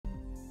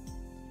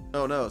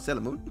Oh no,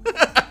 Sailor Moon.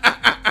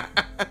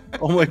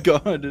 Oh my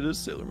god, it is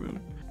Sailor Moon.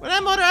 When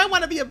I'm older, I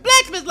want to be a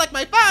blacksmith like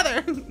my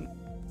father.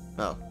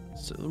 Oh.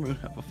 Sailor Moon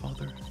have a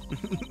father.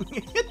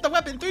 Hit the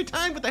weapon 3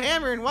 times with the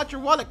hammer and watch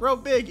your wallet grow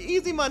big.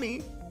 Easy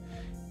money.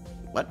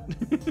 What?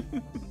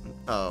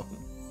 Oh.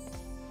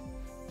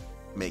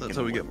 That's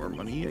how we get more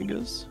money, I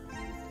guess.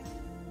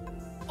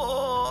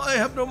 Oh, I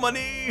have no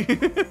money.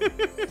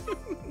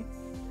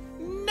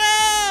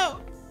 No!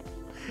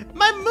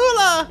 My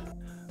moolah!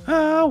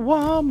 I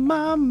want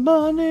my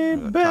money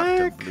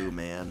back. Talk to Blue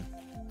Man.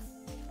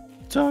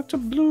 Talk to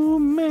Blue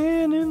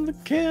Man in the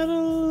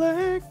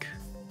Cadillac.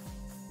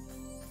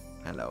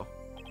 Hello.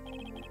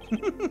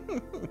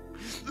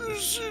 The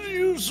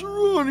city of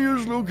Serrania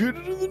is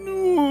located in the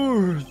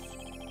north.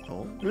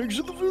 Oh.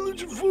 Exit the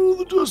village and follow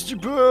the dusty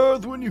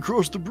path. When you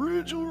cross the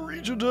bridge, you'll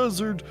reach a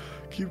desert.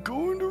 Keep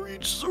going to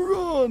reach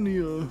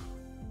Serrania.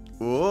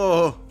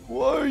 Whoa.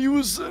 Why are you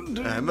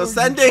ascending? I'm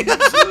ascending.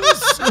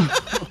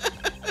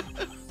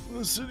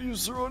 The city of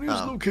Serrania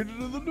is located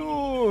in the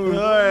north.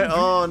 Alright,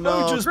 oh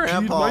no, I just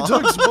Grandpa. peed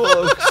my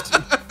textbook.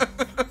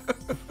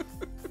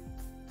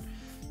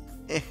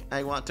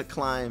 I want to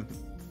climb.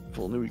 If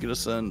only we could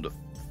ascend.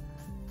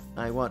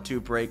 I want to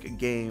break a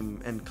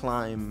game and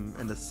climb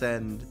and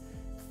ascend.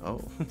 Oh.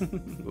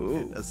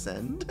 Oh.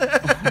 Ascend?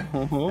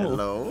 Oh.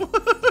 Hello?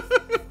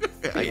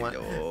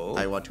 Hello.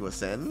 I want to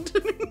ascend.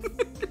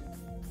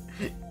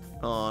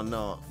 Oh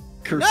no.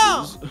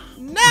 Curses. No!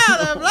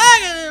 No, they're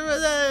blocking me for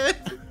that!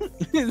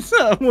 It's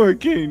not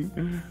working.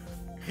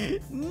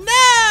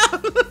 No!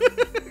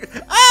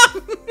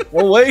 Oh!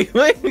 Oh, wait,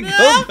 No!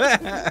 go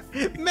back.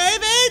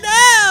 Maybe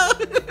no!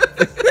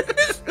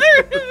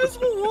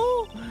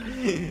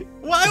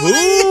 Why would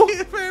I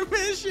need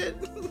permission?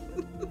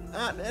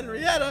 Aunt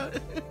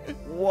Henrietta.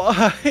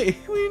 Why?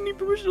 We need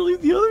permission to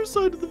leave the other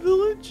side of the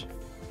village.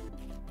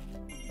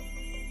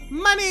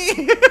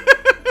 Money!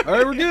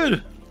 Alright, we're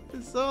good.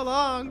 It's so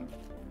long.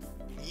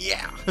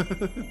 Yeah.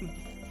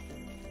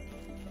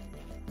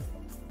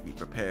 Be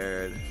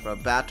prepared for a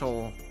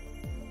battle.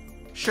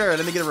 Sure,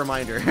 let me get a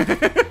reminder. Are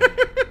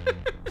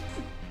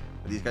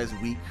these guys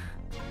weak?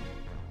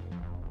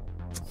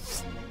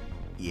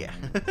 Yeah.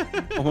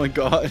 Oh my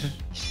god.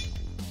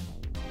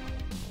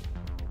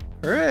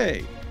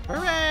 Hooray!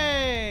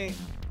 Hooray!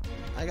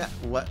 I got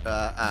what?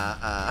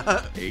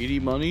 80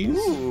 monies?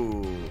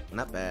 Ooh,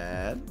 not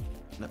bad.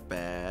 Not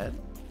bad.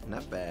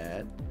 Not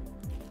bad.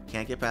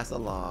 Can't get past the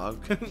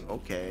log.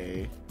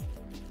 Okay.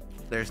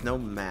 There's no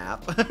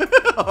map.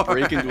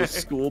 Break into a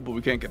school, but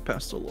we can't get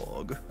past a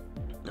log.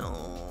 No.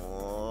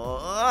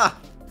 Ah.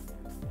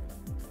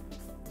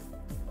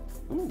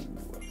 Ooh,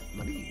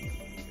 money.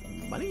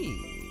 Money.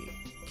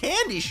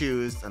 Candy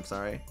shoes. I'm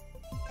sorry.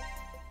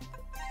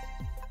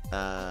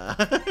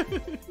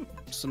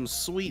 Some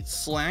sweet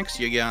slacks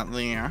you got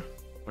there.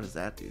 What does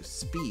that do?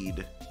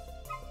 Speed.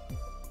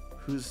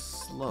 Who's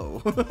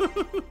slow?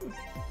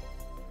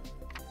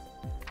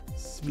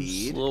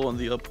 Speed. Slow on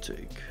the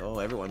uptake. Oh,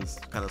 everyone's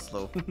kind of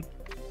slow.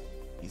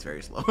 He's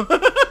very slow.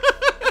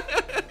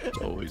 It's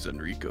always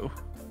Enrico.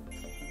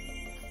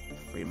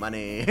 Free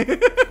money.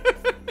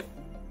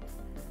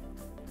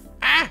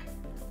 Ah!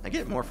 I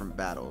get more from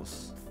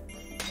battles.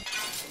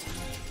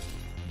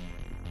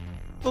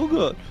 Oh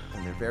god.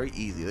 And they're very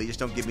easy. They just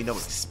don't give me no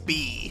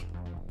XP.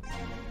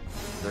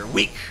 They're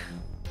weak.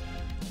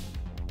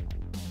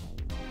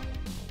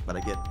 But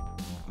I get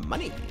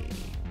money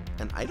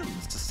and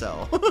items to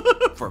sell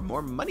for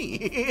more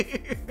money.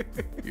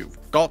 You've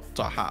got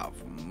to have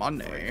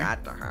money. I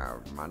got to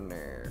have money.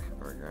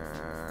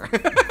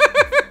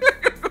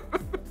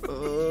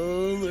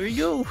 There you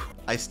go.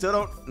 I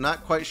still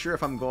not quite sure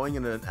if I'm going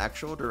in an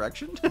actual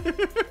direction.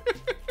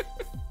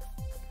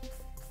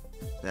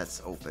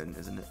 That's open,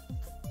 isn't it?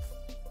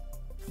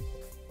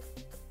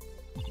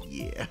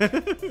 Yeah.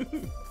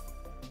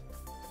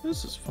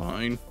 This is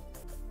fine.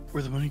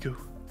 Where'd the money go?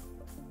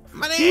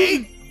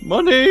 Money!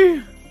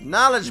 Money!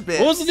 Knowledge bits!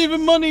 It wasn't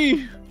even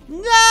money!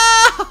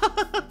 No!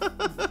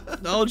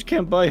 Knowledge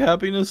can't buy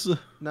happiness.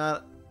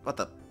 Not. What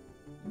the?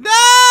 No!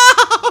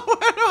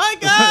 Where do I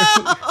go?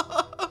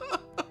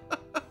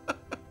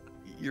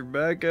 You're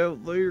back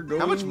out there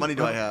going. How much money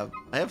do I have?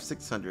 I have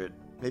 600.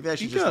 Maybe I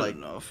should You just got like.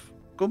 enough.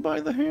 Go buy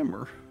the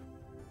hammer.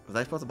 Was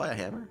I supposed to buy a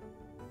hammer?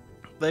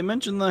 They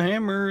mentioned the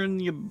hammer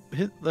and you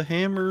hit the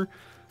hammer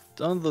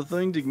on the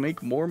thing to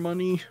make more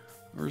money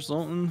or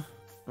something.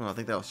 Oh, I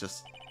think that was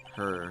just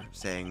her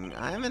saying,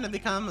 I'm gonna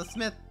become a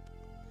smith.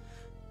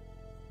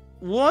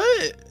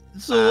 What?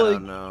 So I like,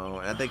 don't know.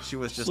 I think she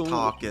was just so-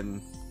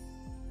 talking.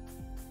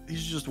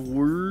 these are just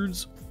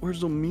words.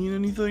 Words don't mean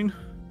anything.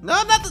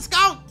 No, not the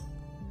scout!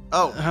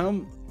 Oh, How?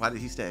 why did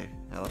he stay?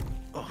 Hello?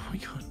 Oh my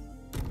god.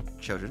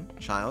 Children?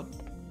 Child?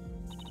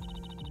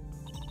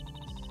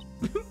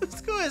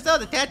 School is so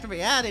detached from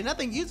reality.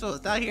 Nothing useful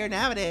is out here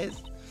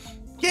nowadays.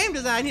 Game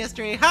design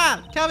history.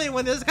 Ha! Tell me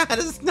when this kind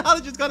of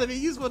knowledge is going to be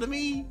useful to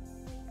me.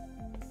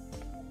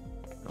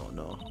 Oh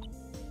no.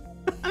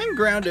 I'm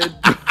grounded.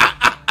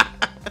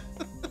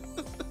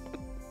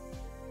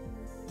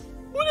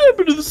 What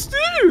happened to the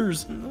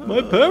stairs?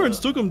 My parents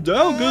took them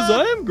down because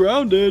I am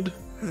grounded.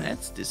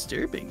 That's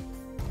disturbing.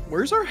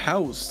 Where's our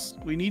house?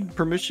 We need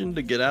permission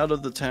to get out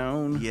of the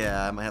town.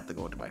 Yeah, I might have to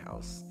go into my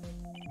house.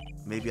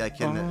 Maybe I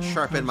can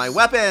sharpen my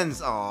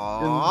weapons.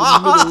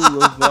 Aww. In the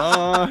middle of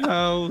our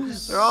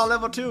house. They're all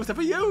level 2 except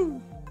for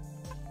you.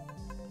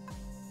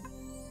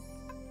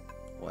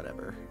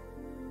 Whatever.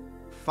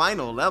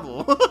 Final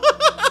level.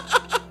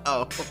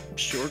 Oh.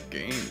 Short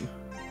game.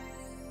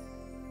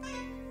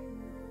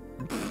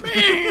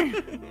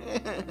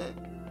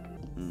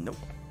 Nope.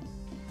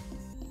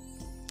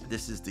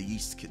 This is the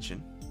yeast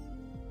kitchen.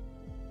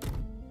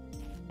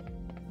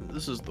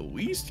 This is the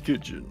Weast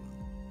kitchen.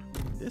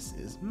 This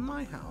is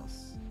my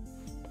house.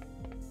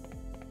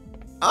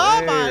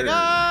 Oh my There.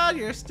 god,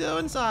 you're still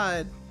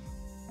inside.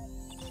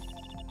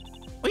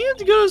 We have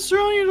to go to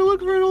Serrania to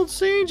look for an old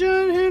sage,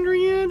 Aunt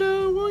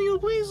Henrietta. Will you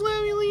please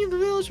let me leave the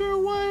village for a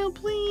while,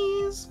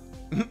 please?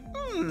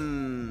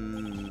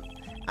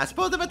 I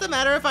suppose if it's a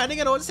matter of finding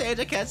an old sage,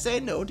 I can't say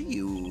no to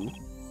you.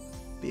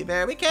 Be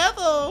very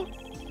careful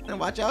and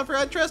watch out for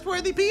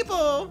untrustworthy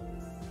people.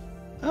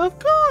 Of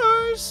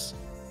course.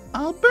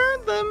 I'll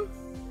burn them.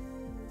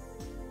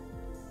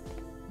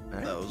 All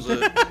right. That was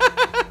it.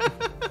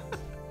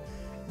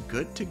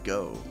 Good to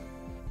go.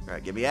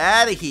 Alright, get me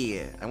out of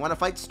here. I want to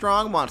fight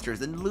strong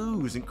monsters and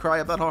lose and cry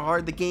about how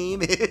hard the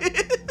game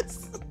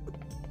is.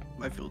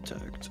 I feel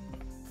attacked.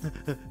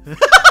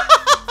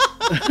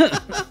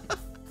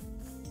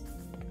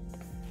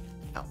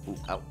 Ow, ooh,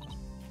 ow.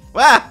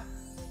 Wah!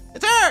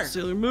 It's her!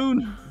 Sailor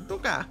Moon.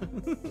 Okay.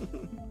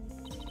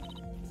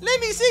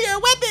 Let me see your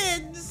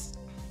weapons!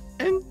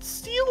 And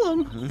steal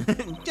them.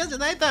 Just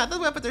as I thought, those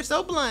weapons are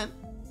so blunt.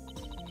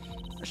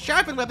 A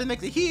sharpened weapon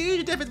makes a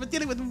huge difference with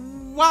dealing with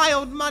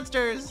wild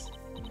monsters.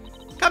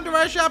 Come to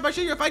our shop, I'm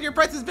sure you'll find your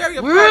prices very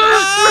affordable.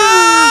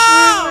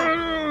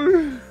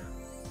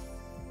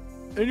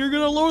 And you're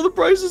gonna lower the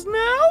prices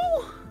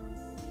now?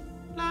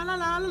 La la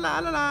la la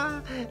la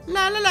la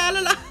la la la la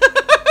la.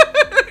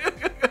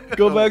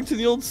 Go back to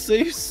the old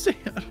safe state.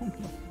 I don't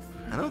know.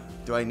 I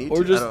don't. Do I need or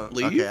to? just I don't,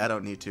 leave? Okay, I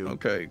don't need to.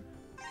 Okay.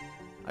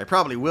 I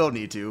probably will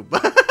need to,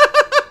 but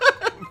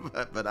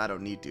but I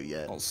don't need to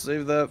yet. I'll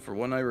save that for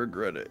when I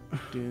regret it.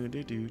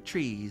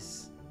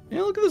 Trees.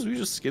 Yeah, look at this. We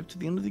just skipped to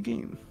the end of the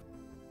game.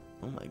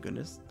 Oh my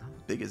goodness. How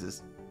big is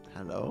this?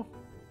 Hello?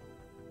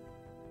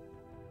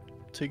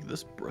 Take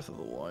this, Breath of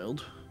the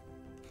Wild.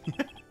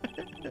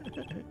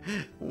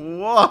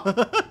 Whoa!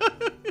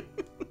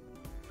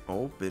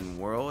 Open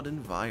world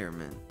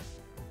environment.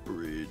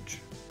 Bridge.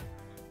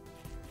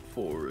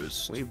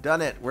 Forest. We've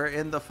done it. We're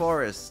in the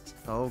forest.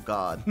 Oh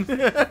god.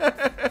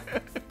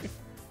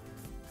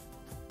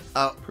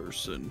 Oh.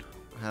 Person.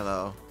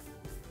 Hello.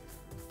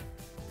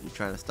 You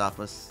trying to stop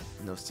us?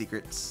 No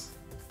secrets.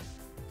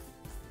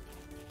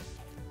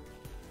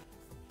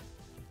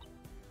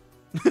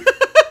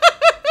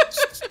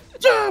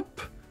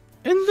 Stop!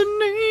 In the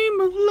name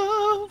of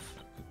love,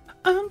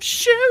 I'm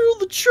Cheryl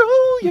the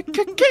Troll. You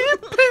can't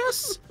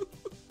pass.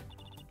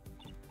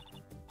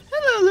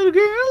 Hello, little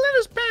girl. Let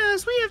us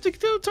pass. We have to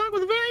go talk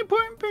with a very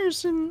important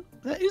person.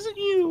 That isn't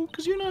you,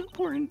 because you're not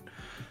important.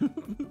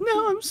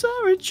 No, I'm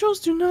sorry. Trolls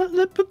do not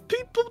let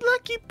people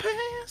like you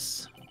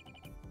pass.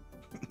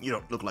 You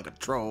don't look like a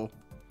troll.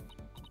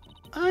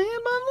 I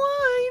am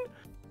online,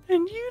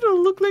 and you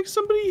don't look like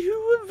somebody who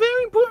a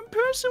very important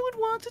person would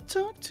want to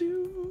talk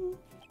to.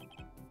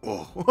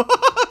 Oh,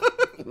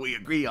 we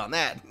agree on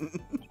that.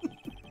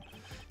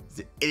 Is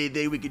there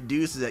anything we can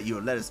do so that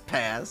you'll let us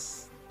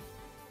pass?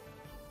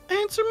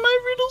 Answer my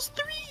riddles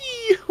 3!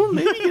 Well,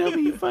 maybe you can help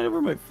me find out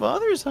where my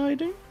father's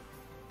hiding.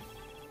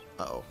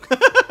 Uh-oh.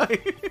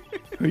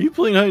 Are you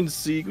playing hide and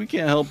seek? We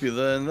can't help you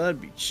then. That'd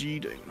be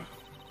cheating.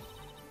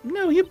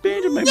 No, he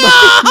abandoned my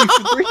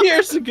mother 3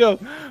 years ago.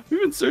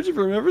 We've been searching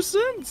for him ever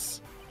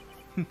since.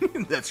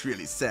 That's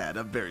really sad.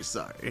 I'm very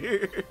sorry.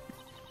 You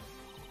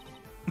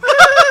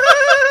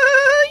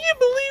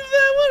believe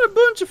that? What a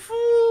bunch of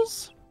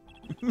fools.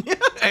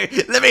 Hey,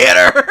 let me hit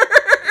her.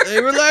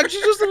 Hey, relax.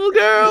 She's just a little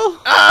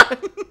girl.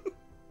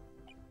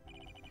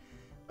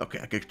 Okay,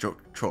 I can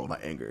control my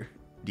anger.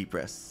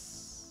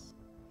 Depress.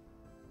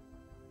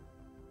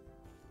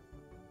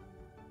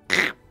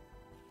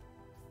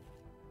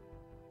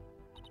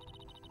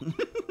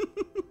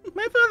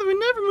 My father would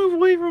never move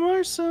away from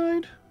our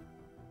side.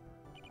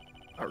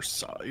 Our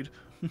side?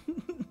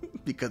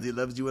 Because he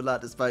loves you a lot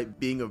despite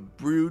being a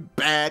rude,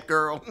 bad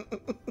girl.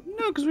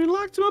 No, because we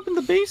locked him up in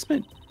the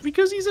basement.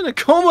 Because he's in a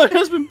coma and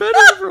has been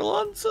bedridden for a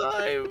long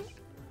time.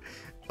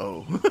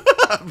 Oh,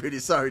 I'm really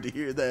sorry to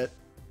hear that.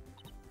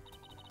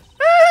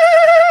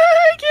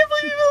 I can't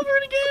believe you fell for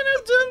it again.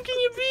 How dumb can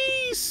you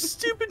be?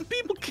 Stupid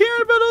people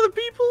caring about other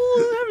people.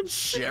 Having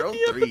Cheryl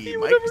sympathy, 3, empathy,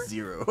 Mike whatever.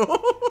 0.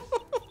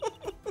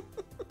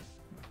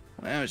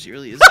 Wow, she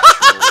really is a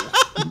troll.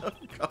 Oh,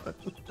 God.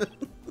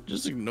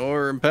 Just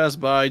ignore her and pass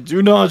by.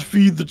 Do not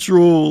feed the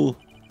troll.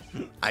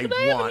 I But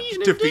I haven't want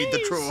eaten to in feed the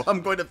days. troll.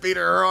 I'm going to feed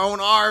her own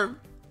arm.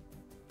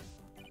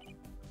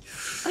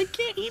 I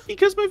can't eat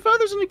because my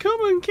father's in a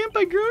coma and can't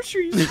buy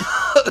groceries.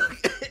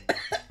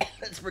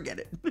 Let's forget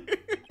it.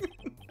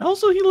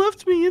 Also, he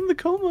left me in the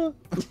coma.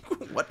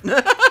 What?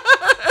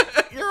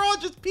 You're all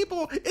just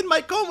people in my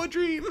coma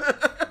dream.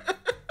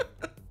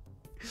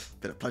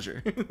 Been a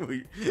pleasure.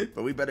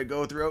 But we better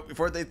go through it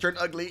before they turn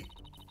ugly.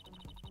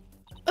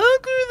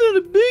 Uglier than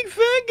a big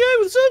fat guy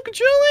with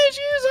self-control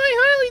issues? I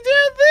highly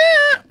doubt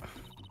that.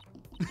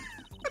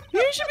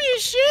 You should be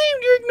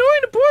ashamed. You're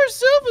ignoring a poor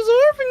selfless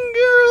orphan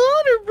girl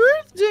on her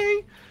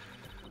birthday.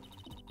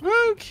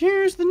 Who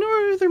cares? The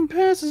northern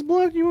pass is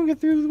blocked. You won't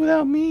get through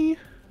without me.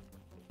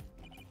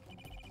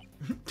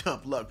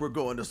 Tough luck. We're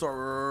going to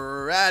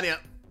Sorania.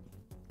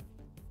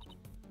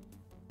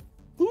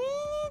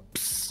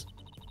 Oops.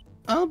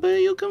 I'll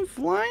bet you'll come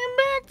flying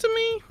back to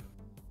me.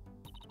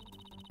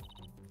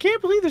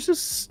 Can't believe they're so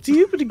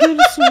stupid to get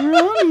us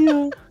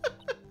Sorania.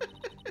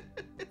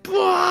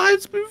 Bah,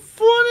 it's been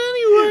fun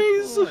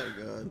anyways. Oh my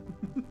god.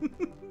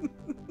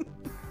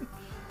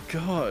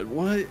 God,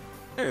 what?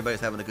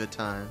 Everybody's having a good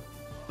time.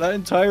 That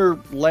entire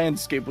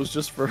landscape was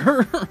just for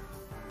her.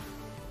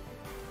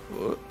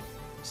 What?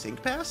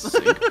 Sink pass?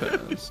 Sink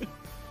pass.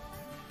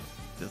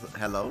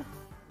 Hello?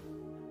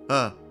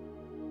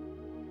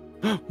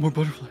 More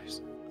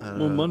butterflies.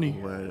 More money.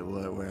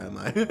 Where am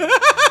I?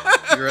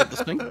 You're at the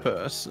sink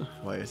pass.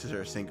 Why is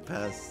there a sink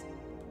pass?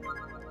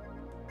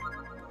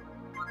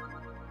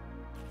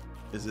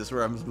 Is this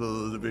where I'm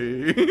supposed to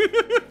be?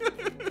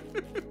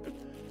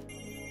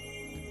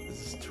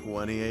 This is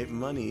 28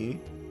 money.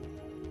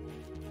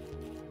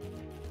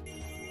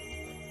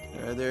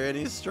 Are there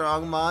any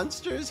strong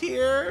monsters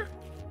here?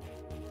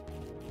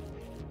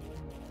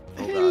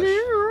 Oh Hello.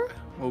 gosh.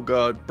 Oh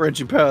god,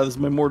 branching paths,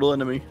 my mortal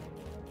enemy.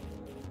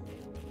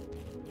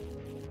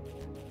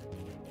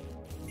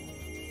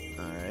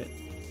 Alright.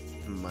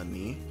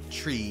 Money.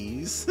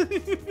 Trees.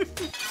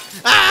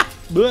 Ah!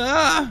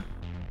 Ah!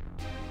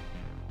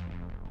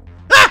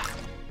 Ah!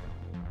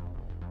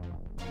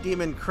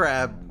 Demon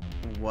crab,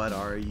 what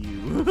are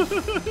you?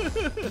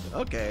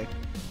 Okay.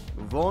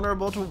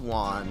 Vulnerable to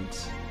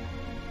wand.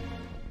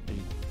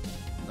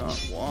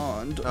 Not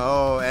wand.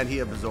 Oh, and he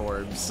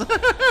absorbs.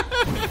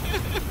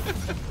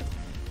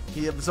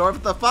 He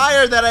absorbed the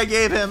fire that I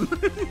gave him.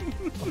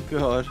 Oh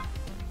god.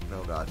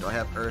 Oh god, do I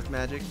have earth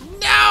magic?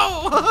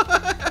 No!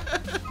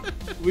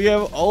 We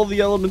have all the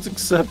elements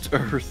except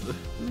earth.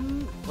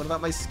 What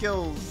about my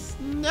skills?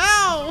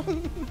 No!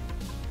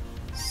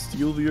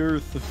 Steal the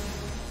earth.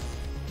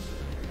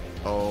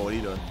 Oh, what are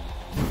you doing?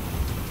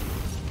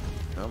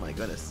 Oh my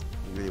goodness.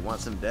 You really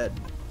want some dead.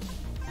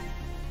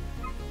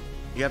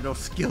 You have no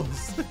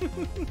skills.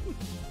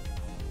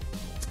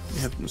 You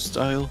have no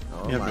style.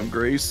 Oh you have my. no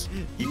grace.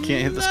 You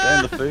can't hit this guy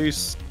in the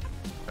face.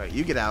 Alright,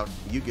 you get out.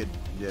 You get...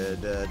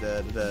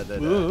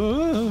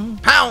 Whoa.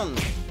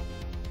 Pound!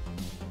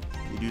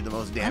 You do the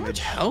most How damage. much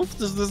health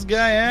does this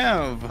guy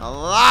have? A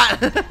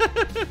lot!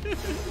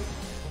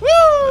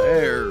 Woo!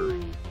 There.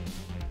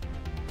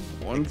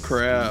 One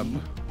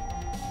crab.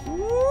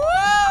 Woo!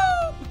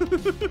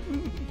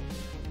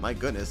 My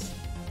goodness.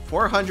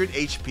 400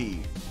 HP.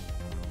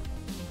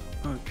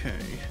 Okay.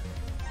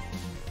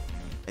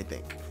 I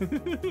think.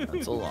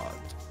 That's a lot.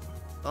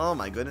 Oh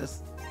my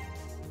goodness.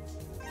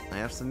 I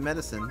have some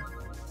medicine.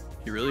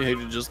 He really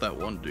hated just that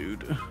one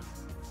dude.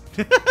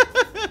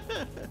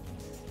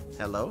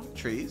 Hello,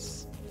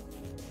 trees.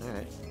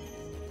 Alright.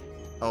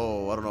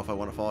 Oh, I don't know if I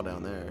want to fall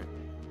down there.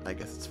 I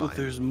guess it's fine. But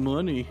there's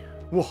money.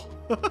 Whoa.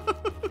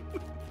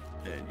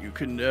 And you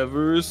can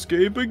never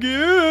escape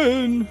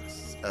again.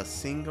 A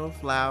single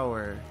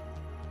flower.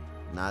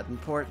 Not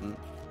important.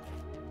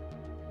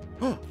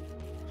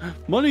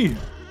 Money.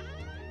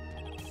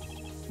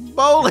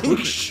 Bowling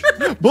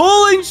shirt.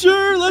 Bowling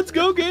shirt. Let's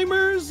go,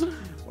 gamers.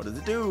 What does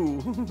it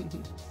do?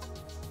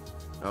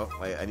 Oh,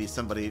 wait, I need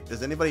somebody.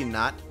 Does anybody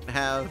not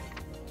have?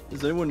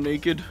 Is anyone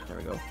naked? There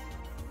we go.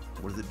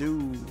 What does it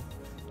do?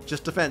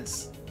 Just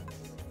defense.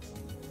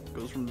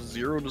 Goes from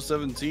 0 to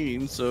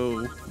 17,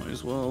 so might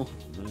as well.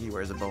 He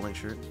wears a bowling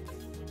shirt.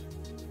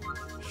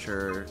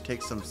 Sure,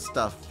 take some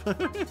stuff.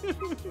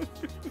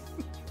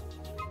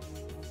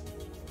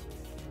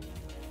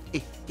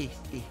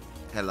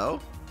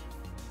 Hello?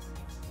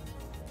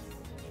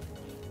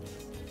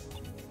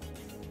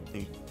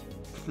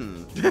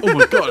 Oh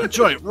my god, a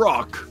giant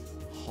rock!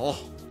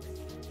 Oh.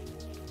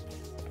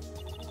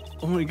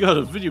 Oh my god,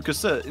 a video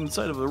cassette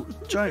inside of a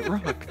giant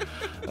rock.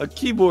 A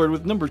keyboard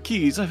with numbered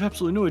keys. I have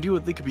absolutely no idea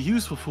what they could be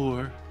useful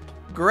for.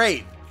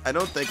 Great. I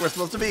don't think we're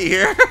supposed to be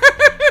here.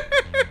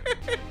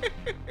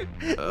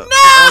 No!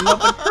 Oh, not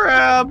the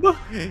crab!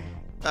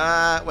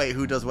 Wait,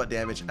 who does what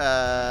damage? No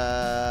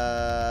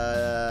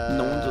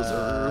one does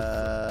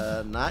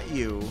earth. Not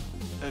you.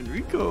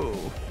 Enrico.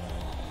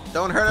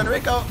 Don't hurt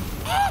Enrico.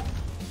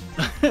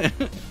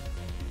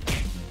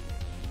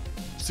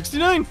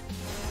 69!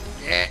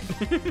 Yeah.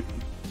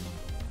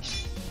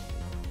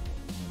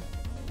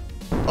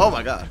 Oh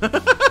my god.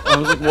 I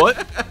was like, what?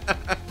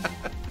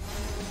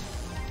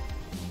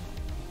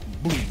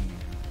 Boom.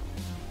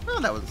 Oh,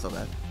 that wasn't so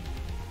bad.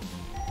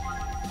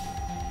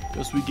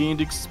 Guess we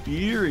gained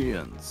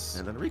experience.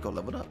 And Enrico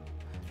leveled up.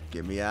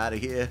 Get me out of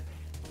here.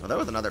 Well, that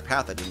was another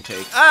path I didn't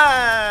take.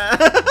 Ah!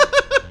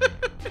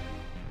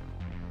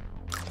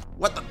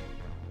 What the?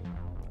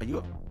 Are you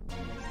a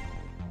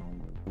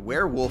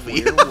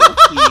werewolfy?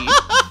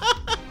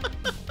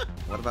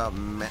 What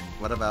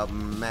about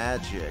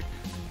magic?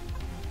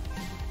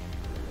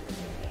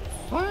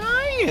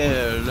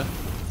 Fired.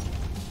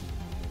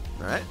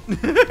 All right.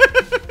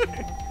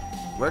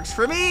 Works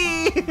for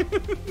me.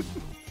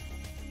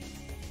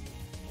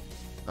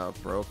 A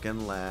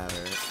broken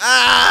ladder.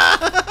 Ah!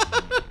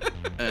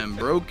 And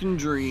broken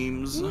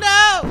dreams.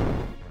 No!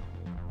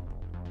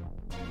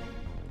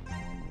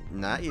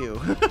 Not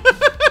you.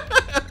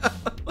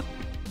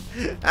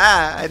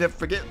 I didn't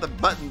forget the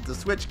button to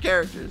switch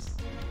characters.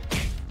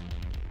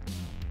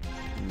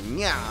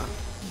 Yeah.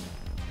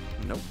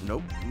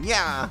 Nope.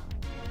 Yeah.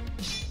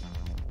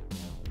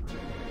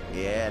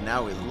 Yeah,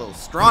 now he's a little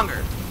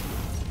stronger.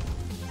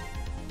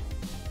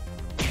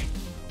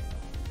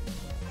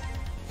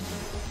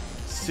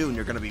 Soon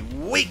you're gonna be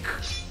weak.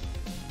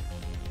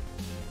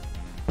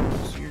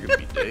 So you're gonna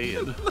be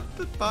dead. Let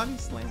the body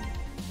slam.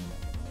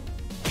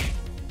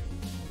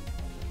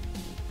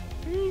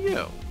 There you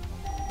go.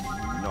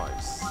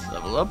 Nice.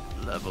 Level up,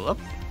 level up.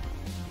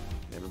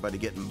 Everybody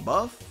getting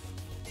buff.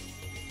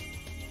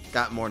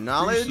 Got more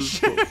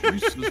knowledge.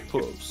 Reese's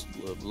Puffs.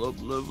 Level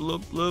up, level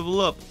up, level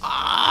up.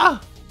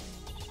 Ah!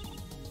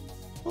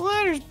 The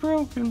ladder's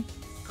broken.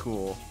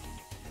 Cool.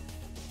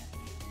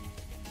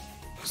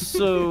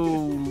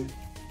 So,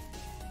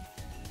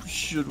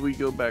 should we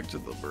go back to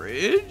the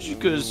bridge?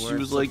 Because she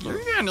was like,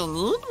 you're gonna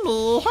look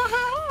more.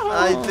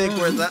 I think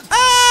we're the.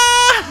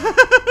 Ah!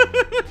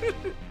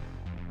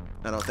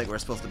 I don't think we're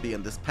supposed to be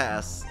in this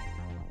pass.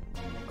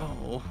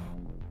 Oh,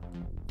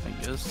 I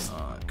guess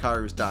not.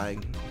 Karu's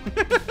dying.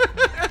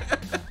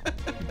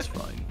 It's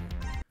fine.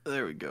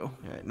 There we go.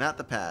 Alright, not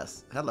the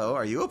pass. Hello,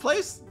 are you a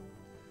place?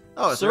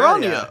 Oh, it's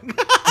Sarania.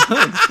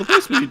 It's the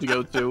place we need to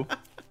go to.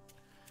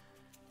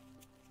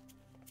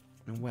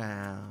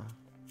 Wow.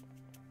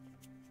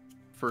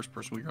 First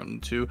person we run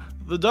into.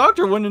 The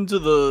doctor went into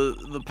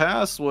the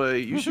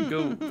passway. You should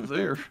go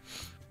there.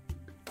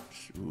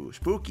 Ooh,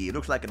 spooky. It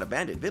looks like an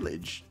abandoned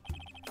village.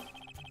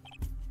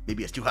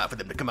 Maybe it's too hot for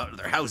them to come out of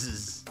their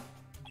houses.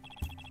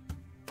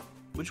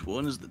 Which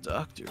one is the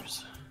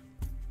doctor's?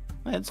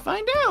 Let's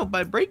find out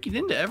by breaking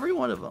into every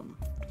one of them.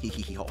 Is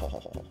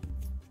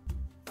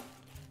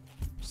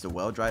the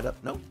well dried up?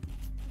 Nope.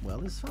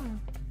 Well is fine.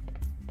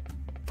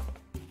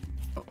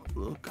 Oh,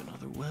 look,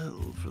 another well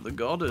for the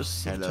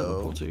goddess of Hello.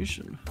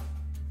 teleportation.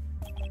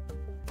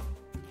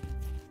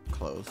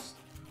 Close.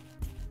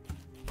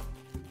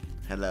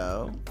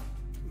 Hello?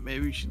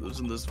 Maybe she lives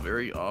in this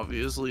very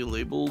obviously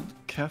labeled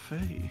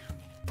cafe.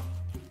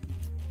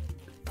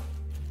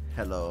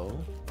 Hello?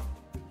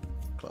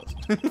 Close.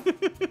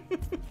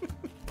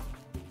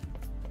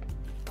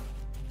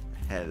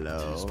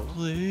 Hello? This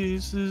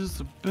place is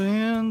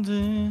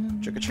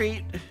abandoned. Trick or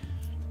treat.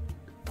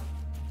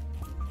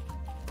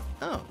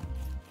 Oh.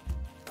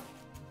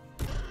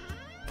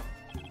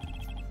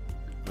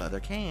 Leather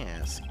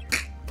cask.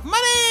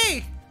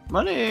 Money!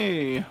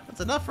 Money!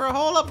 That's enough for a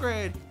whole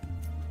upgrade.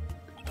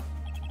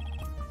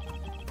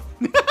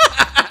 It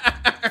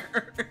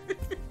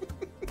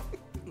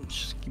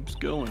just keeps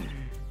going.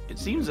 It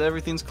seems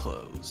everything's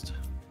closed.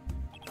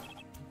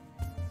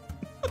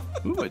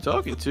 Who am I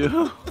talking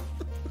to?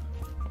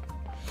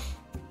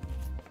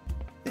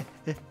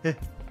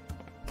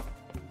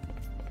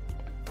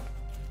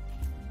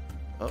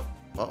 Oh,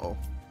 uh-oh.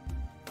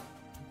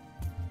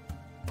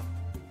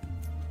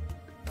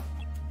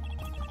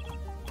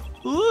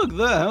 Look,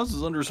 that house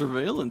is under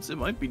surveillance. It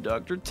might be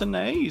Dr.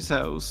 Tanay's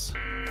house.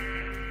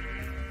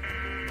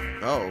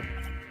 Oh.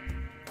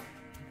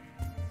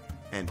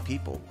 And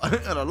people.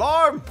 An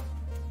alarm!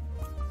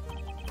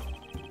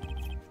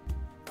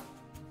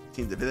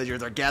 Seems the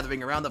villagers are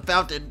gathering around the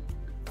fountain.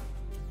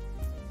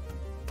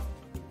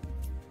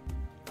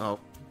 Oh.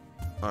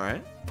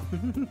 Alright.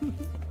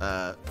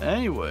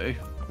 Anyway.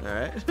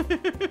 Alright.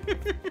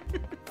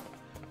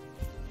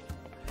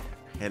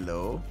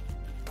 Hello.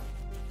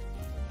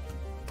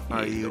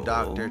 Are you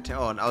Dr. Tan?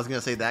 Oh, and I was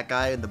gonna say that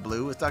guy in the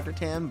blue was Dr.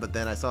 Tan, but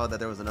then I saw that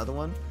there was another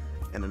one,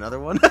 and another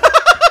one.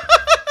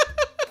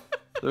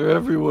 They're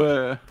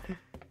everywhere.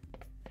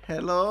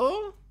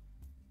 Hello?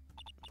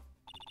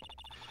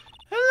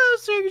 Hello,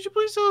 sir. Could you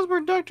please tell us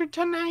where Dr.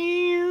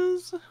 Tanay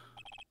is?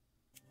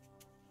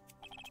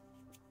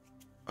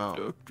 Oh.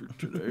 Dr.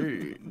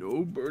 Tanay,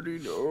 nobody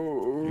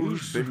knows.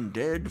 He's been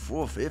dead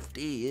for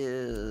 50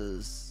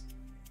 years.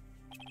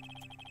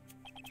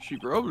 She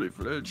probably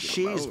fled.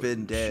 She's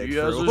been dead She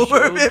for has a over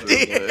shelter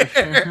 50 there. years.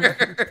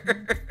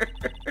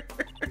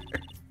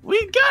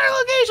 We got our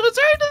location. Let's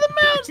hurry to the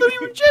mountains that we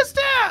were just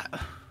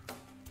at.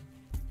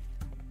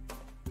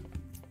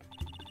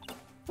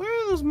 Where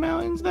are those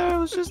mountains that I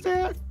was just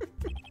at?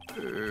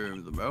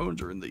 The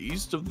mountains are in the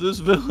east of this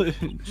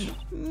village.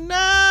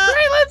 No!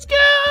 Great, let's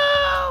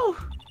go!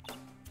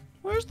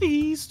 Where's the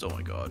east? Oh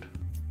my god.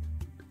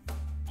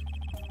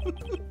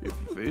 If you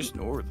face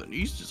north, then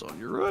east is on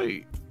your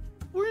right.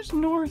 Where's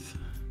north?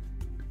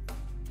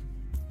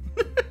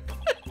 Oh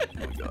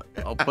my god.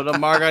 I'll put a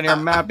mark on your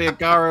map,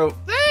 Hikaru.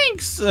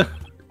 Thanks!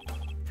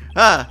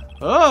 Ah,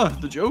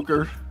 The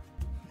Joker.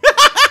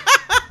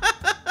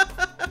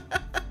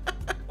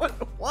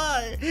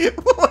 why?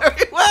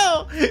 Very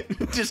well.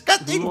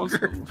 Disgusting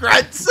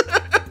grunts.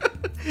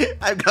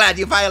 I'm glad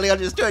you finally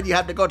understood you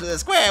have to go to the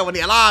square when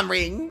the alarm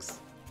rings.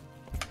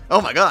 Oh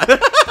my god.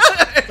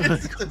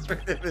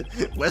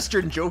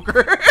 Western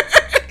Joker.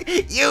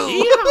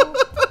 You.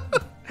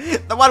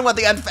 The one with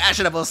the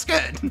unfashionable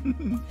skirt.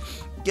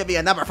 Give me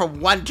a number from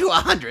 1 to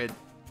 100.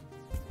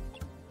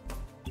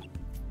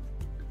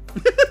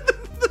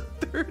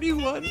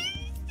 31.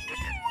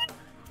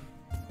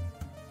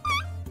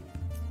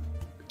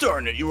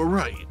 Darn it, you were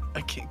right.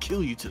 I can't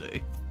kill you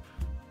today.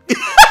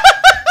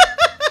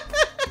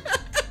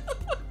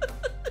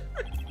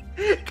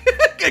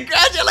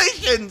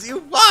 Congratulations,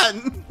 you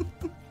won.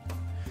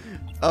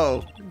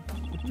 Oh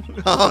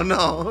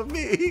no,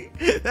 me.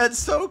 That's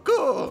so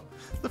cool.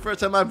 The first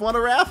time I've won a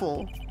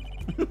raffle.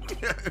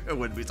 I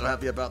wouldn't be so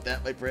happy about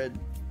that, my friend.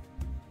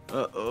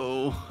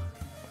 Uh-oh.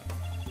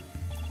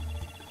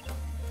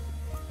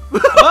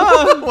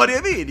 What do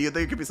you mean? Do you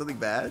think it could be something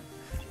bad?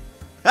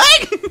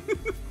 Hey!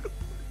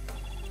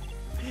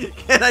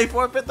 Can I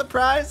forfeit the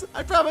prize?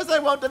 I promise I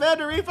won't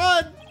demand a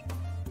refund.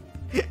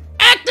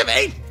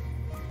 Activate!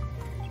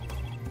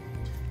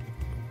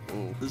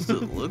 Oh, this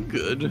doesn't look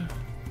good.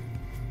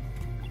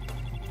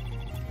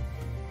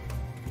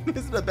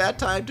 Is it a bad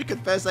time to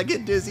confess I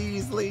get dizzy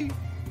easily?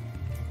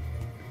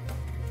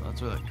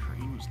 That's why that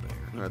crane was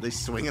there. Or are they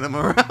swinging them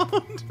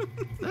around?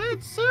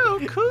 That's so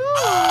cool!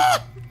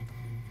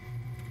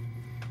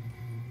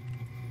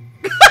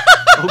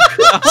 Oh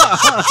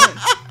god!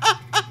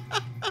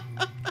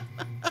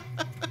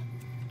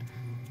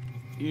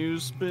 You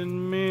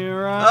spin me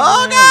around.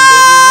 Oh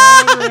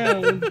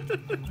around.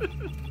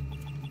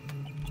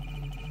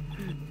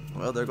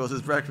 Well, there goes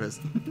his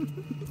breakfast.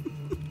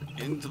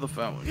 Into the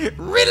fountain.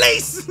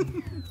 Release!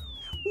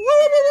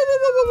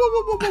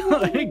 Oh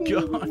my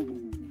god.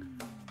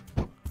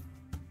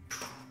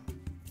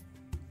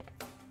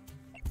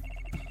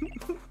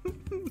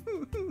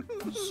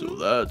 So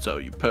that's how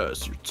you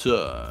pass your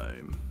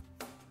time.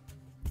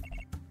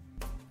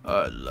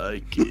 I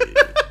like it.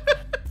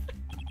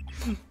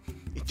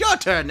 It's your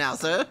turn now,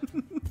 sir.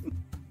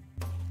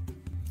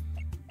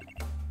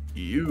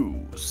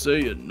 You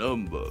say a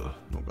number.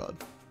 Oh god.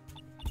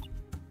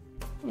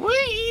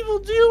 Wait,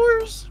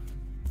 evildoers!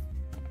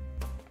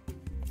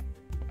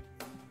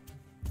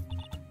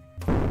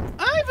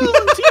 I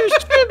volunteer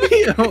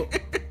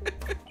tribute!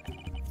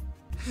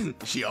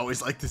 She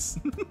always like this.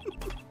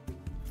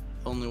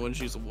 Only when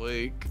she's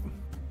awake.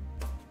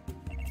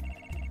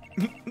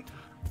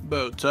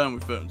 About time we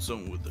found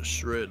someone with a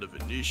shred of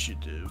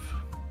initiative.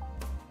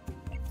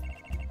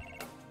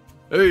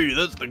 Hey,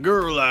 that's the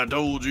girl I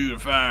told you to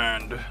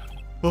find.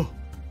 Oh,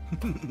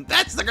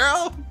 that's the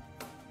girl?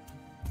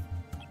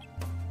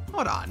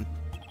 Hold on.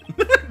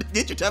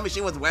 Did you tell me she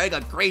was wearing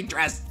a green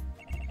dress?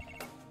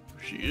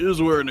 She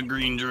is wearing a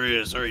green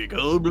dress. Are you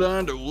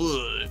colorblind or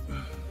what?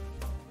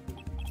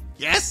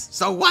 Yes,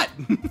 so what?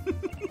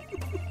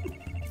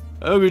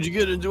 How could you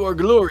get into our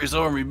glorious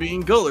army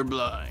being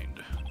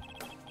colorblind?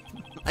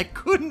 I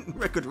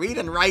could read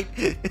and write,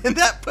 and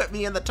that put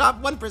me in the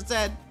top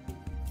 1%.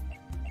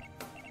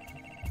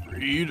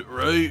 Read,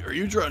 right? Are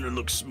you trying to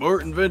look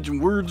smart inventing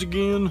words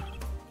again?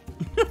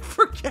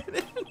 Forget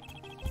it.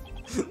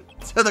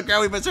 So the girl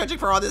we've been searching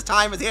for all this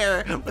time is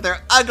here with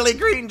her ugly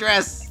green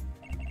dress.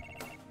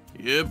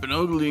 Yep, and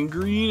ugly and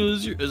green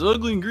as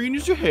ugly and green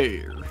as your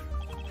hair.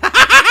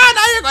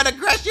 Now you're gonna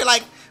crush you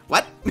like,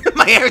 what?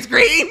 My hair is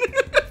green?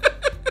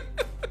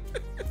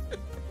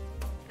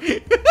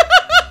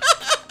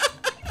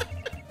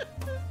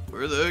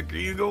 Where the heck are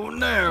you going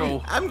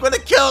now? I'm gonna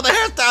kill the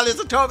hairstylist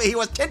who told me he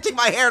was tinting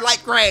my hair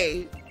light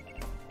gray.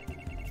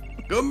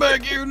 Come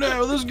back here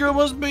now. This girl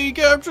must be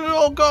captured at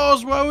all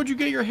costs. Why would you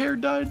get your hair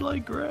dyed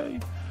light gray?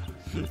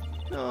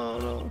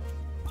 No.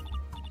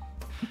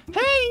 Hey,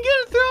 you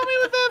gonna throw me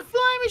with that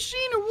flying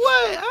machine or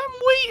what? I'm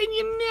waiting,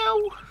 you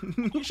know.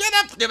 Shut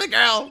up, stupid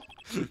girl.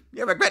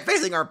 You regret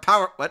facing our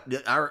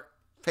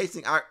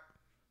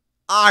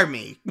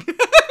army.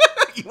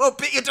 You won't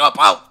beat you to a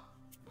pulp.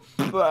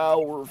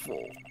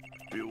 Powerful.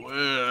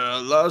 Beware.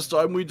 Last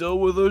time we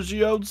dealt with her,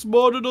 she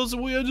outsmarted us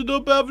and we ended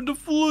up having to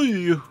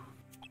flee.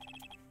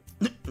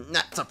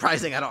 Not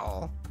surprising at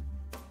all.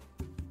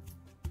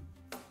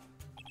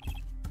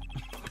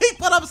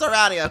 People of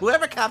Serrania,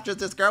 whoever captures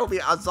this girl will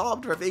be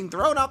absolved for being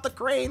thrown off the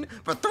crane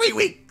for 3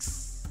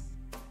 weeks.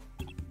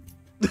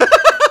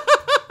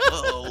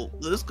 Uh-oh,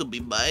 this could be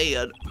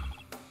bad.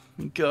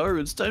 Gar,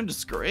 it's time to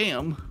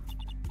scram.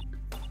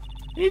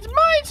 It's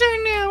my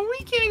turn now. We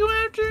can't go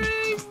after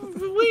it.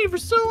 Waiting for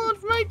so long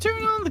for my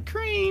turn on the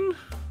crane.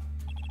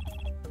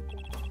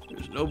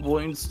 There's no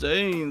point in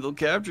staying. They'll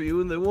capture you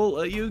and they won't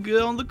let you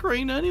get on the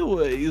crane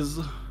anyways.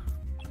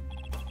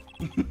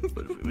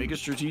 But if we make a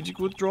strategic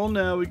withdrawal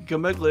now, we can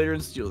come back later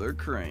and steal their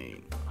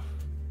crane.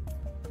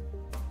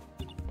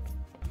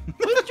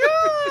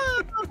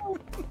 Withdraw!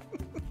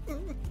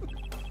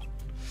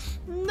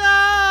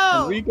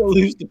 No! And Rico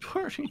leaves the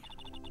party.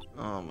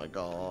 Oh my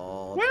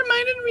god. Where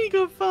might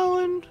Enrico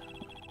fallen?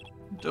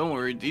 Don't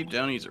worry, deep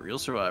down he's a real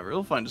survivor.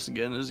 He'll find us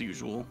again as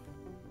usual.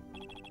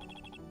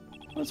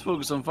 Let's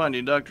focus on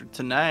finding Dr.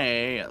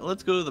 Tanai.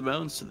 Let's go to the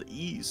mountains to the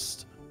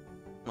east.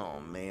 Oh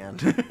man.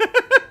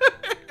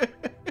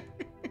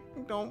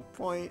 Don't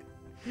point.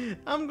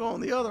 I'm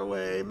going the other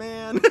way,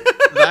 man.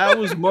 That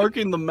was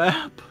marking the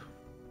map.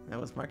 That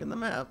was marking the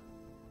map.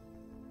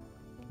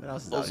 What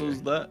else is Also, out is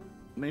here? that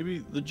maybe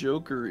the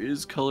Joker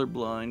is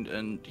colorblind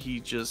and he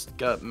just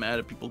got mad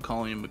at people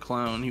calling him a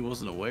clown? He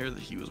wasn't aware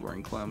that he was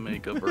wearing clown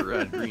makeup or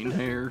had green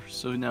hair,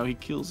 so now he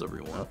kills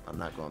everyone Oh, I'm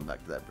not going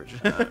back to that bridge.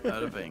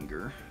 out of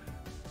anger.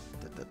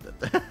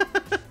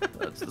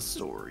 That's the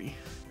story.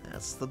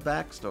 That's the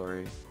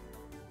backstory.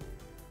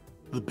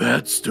 The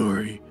bad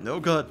story. No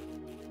good.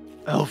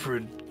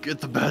 Alfred, get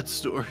the bad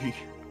story.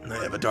 I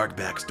have a dark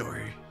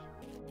backstory.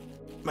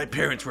 My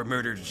parents were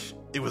murdered.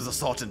 It was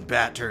assault and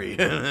battery.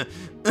 Puns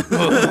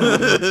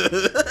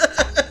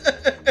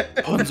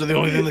are the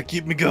only thing that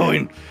keep me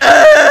going.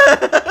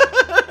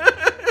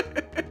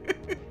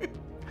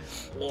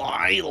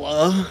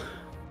 Lila.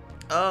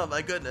 Oh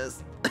my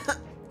goodness. Let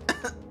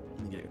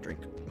me get a drink.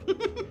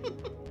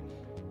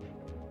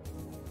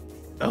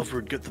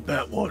 Alfred, get the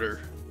bat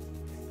water.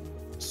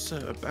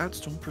 Said bats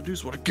don't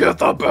produce water. Get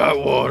the bat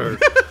water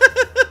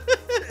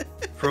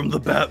from the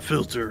bat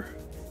filter.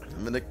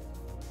 I'm gonna.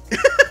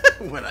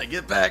 When I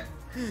get back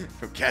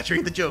from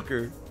capturing the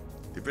Joker,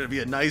 there better be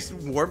a nice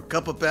warm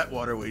cup of bat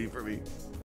water waiting for me.